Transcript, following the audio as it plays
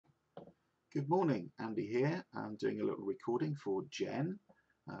Good morning, Andy here. I'm doing a little recording for Jen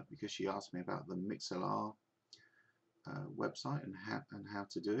because she asked me about the Mixlr website and how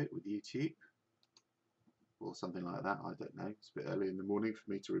to do it with YouTube or something like that. I don't know. It's a bit early in the morning for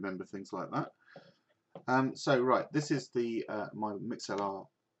me to remember things like that. Right, this is the my Mixlr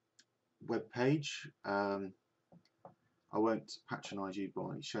web page. I won't patronise you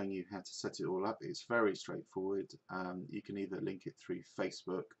by showing you how to set it all up. It's very straightforward. You can either link it through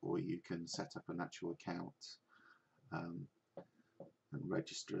Facebook or you can set up an actual account and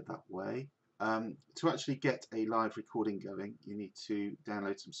register it that way. To actually get a live recording going, you need to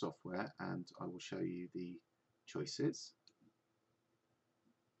download some software, and I will show you the choices.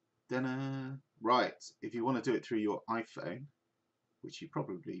 Right, if you want to do it through your iPhone, which you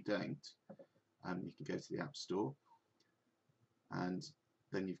probably don't, you can go to the App Store. And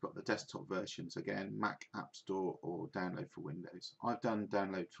then you've got the desktop versions, again, Mac App Store or download for Windows. I've done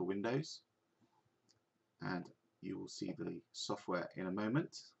download for Windows, and you will see the software in a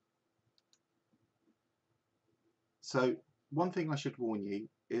moment. So one thing I should warn you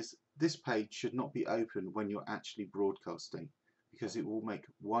is this page should not be open when you're actually broadcasting, because it will make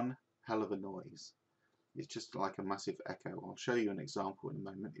one hell of a noise. It's just like a massive echo. I'll show you an example in a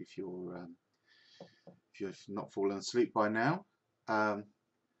moment if you've not fallen asleep by now. But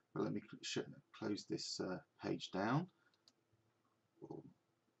let me close this page down. We'll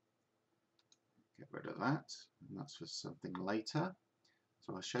get rid of that, and that's for something later.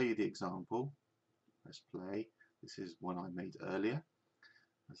 So I'll show you the example. Press play. This is one I made earlier,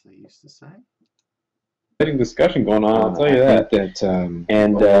 as they used to say. Exciting discussion going on, I'll tell you that.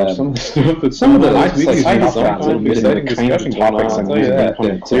 Some of the last week we've talked about a little bit of the kinds of topics that have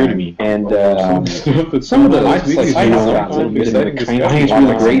been clear to me. Some of the last week we've talked about a little bit of the kinds of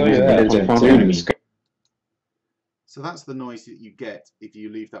topics that have been clear to me. So that's the noise that you get if you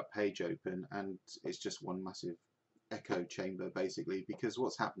leave that page open, and it's just one massive echo chamber basically, because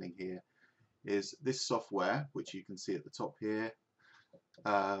what's happening here is this software, which you can see at the top here,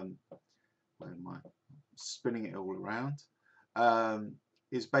 where am I? Spinning it all around,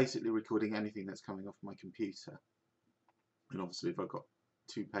 is basically recording anything that's coming off my computer. And obviously if I've got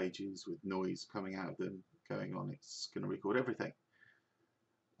two pages with noise coming out of them going on, it's going to record everything.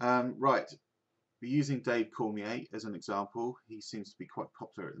 Right, we're using Dave Cormier as an example. He seems to be quite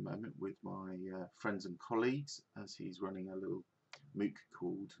popular at the moment with my friends and colleagues, as he's running a little MOOC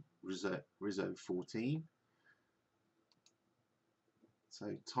called Rizzo 14.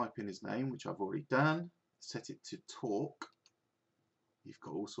 So type in his name, which I've already done, set it to talk. You've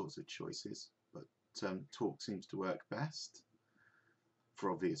got all sorts of choices, but talk seems to work best for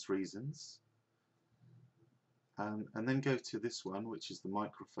obvious reasons. And then go to this one, which is the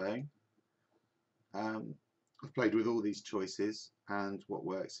microphone. I've played with all these choices, and what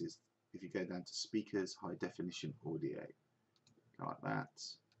works is if you go down to speakers, high definition audio, like that,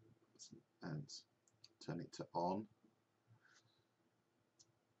 and turn it to on.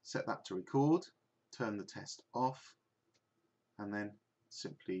 Set that to record, turn the test off, and then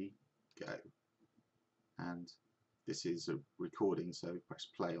simply go. And this is a recording, so press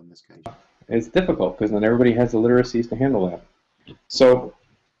play on this case. It's difficult because not everybody has the literacies to handle that. So,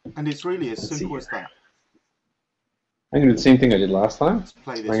 and it's really as simple as that. I'm going to do the same thing I did last time. Let's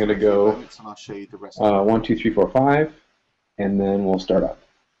play this I'm going to go and I'll show you the rest. 1, 2, 3, 4, 5, and then we'll start up.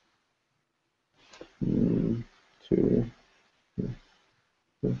 1, 2, 3,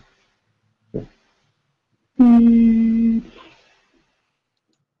 4.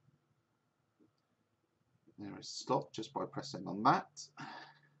 There is stop just by pressing on that. Do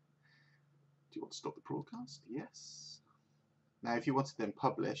you want to stop the broadcast? Yes. Now if you want to then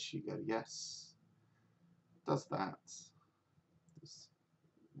publish, you go yes. Does that.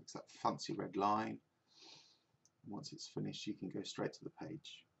 Makes that fancy red line. Once it's finished, you can go straight to the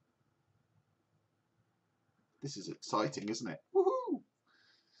page. This is exciting, isn't it? Woohoo!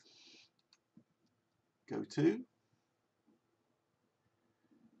 Go to.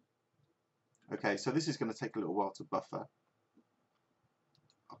 Okay, so this is going to take a little while to buffer.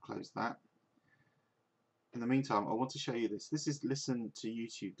 I'll close that. In the meantime, I want to show you this. This is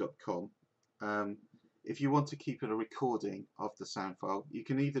listentoyoutube.com. If you want to keep a recording of the sound file, you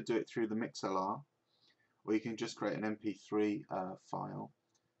can either do it through the Mixlr, or you can just create an MP3 file.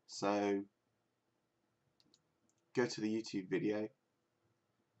 So go to the YouTube video,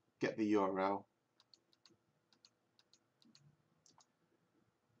 get the URL,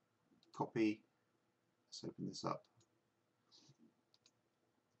 copy, let's open this up,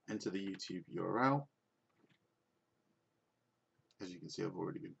 enter the YouTube URL. As you can see, I've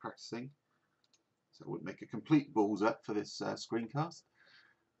already been practicing, so I wouldn't make a complete balls up for this screencast.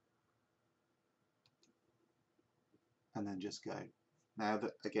 and then just go. Now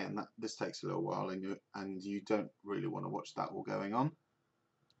that again, this takes a little while, and you don't really want to watch that all going on.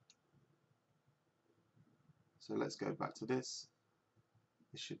 So let's go back to this.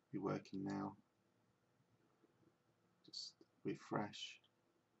 This should be working now. Just refresh,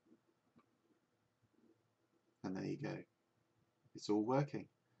 and there you go. It's all working.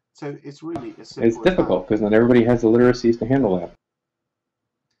 So it's really as simple. It's difficult because not everybody has the literacies to handle that.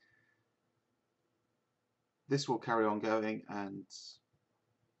 This will carry on going, and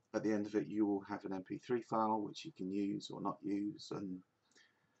at the end of it you will have an MP3 file which you can use or not use, and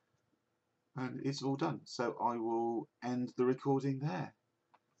it's all done. So I will end the recording there.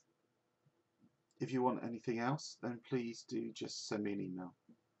 If you want anything else, then please do just send me an email.